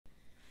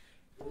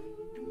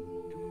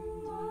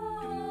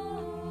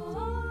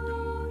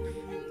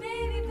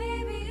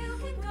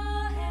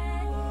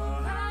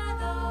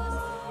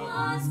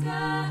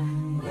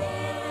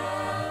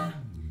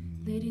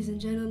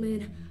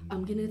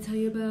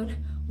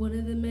One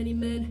of the many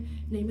men,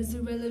 name is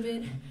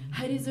irrelevant,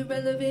 height is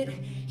irrelevant.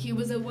 He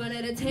was a 1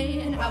 out of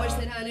 10. I wish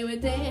that I knew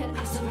it then.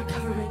 I'm still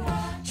recovering,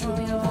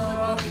 truly I'm all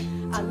wrong.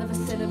 I love a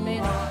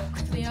cinnamon.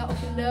 Quickly I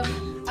opened up,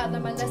 I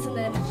learned my lesson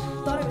then.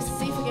 Thought I was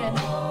safe again,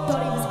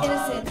 thought he was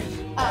innocent.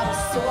 I was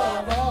so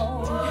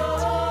wrong.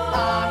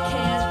 I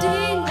can't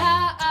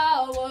deny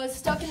I was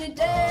stuck in the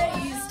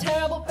days.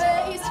 Terrible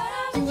face,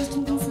 you was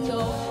convincing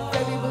though,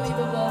 very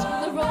believable,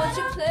 the roles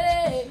you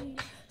play.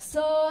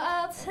 So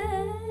I'll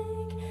take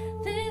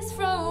this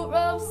front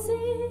row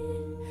seat,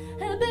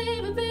 and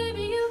baby,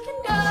 baby, you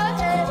can go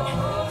ahead,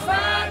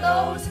 cry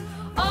those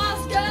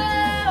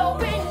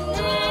Oscar-winning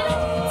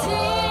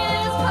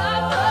tears,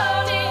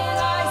 popcorn and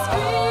ice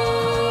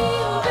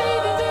cream.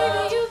 Baby,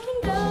 baby, you can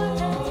go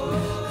ahead,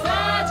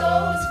 cry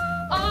those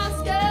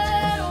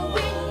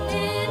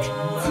Oscar-winning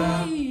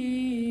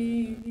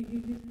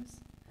tears.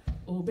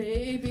 Oh,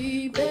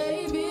 baby,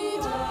 baby,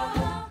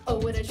 oh,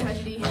 what a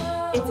tragedy.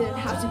 It didn't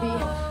have to be.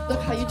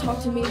 Look how you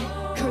talk to me,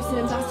 cursing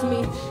and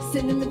blasphemy,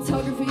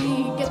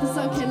 cinematography. Get this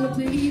on camera,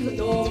 please.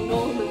 No,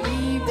 no,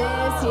 believe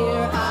this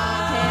here.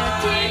 I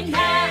can't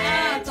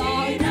deny. I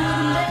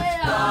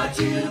thought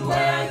you were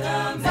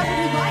there. What were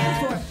you lying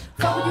for?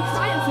 What were you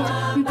crying for?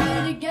 You did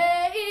it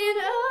again.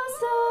 Oh,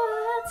 so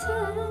I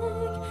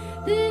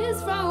take this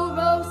front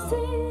row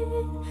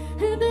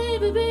seat, and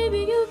baby, baby,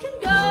 you can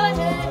go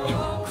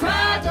ahead,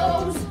 cry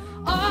those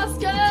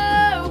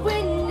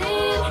Oscar-winning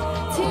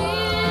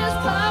tears,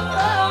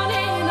 popcorn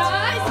and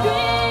ice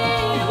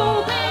cream.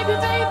 Oh, baby,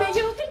 baby,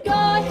 you can go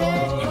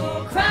ahead,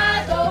 cry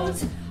those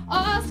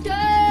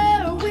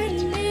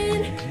Oscar-winning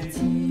tears.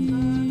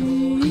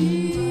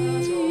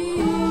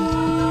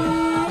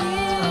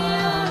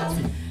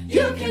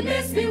 You can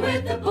miss me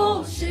with the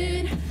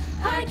bullshit.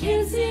 I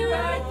can see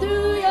right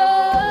through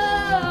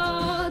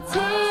your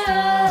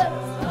tears.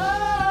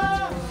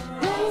 Oh,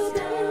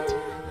 baby,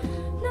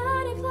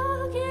 9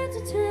 o'clock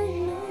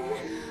entertainment.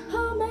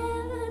 Oh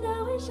man, I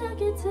wish I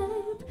could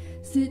tape.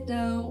 Sit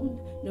down,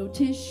 no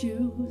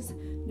tissues,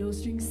 no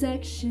string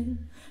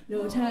section,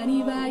 no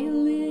tiny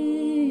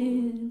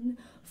violin.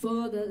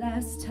 For the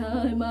last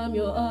time, I'm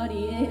your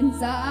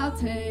audience. I'll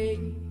take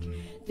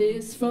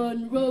this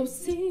front row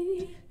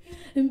seat,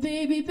 and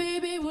baby,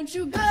 baby, won't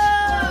you go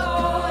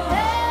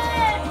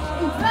ahead?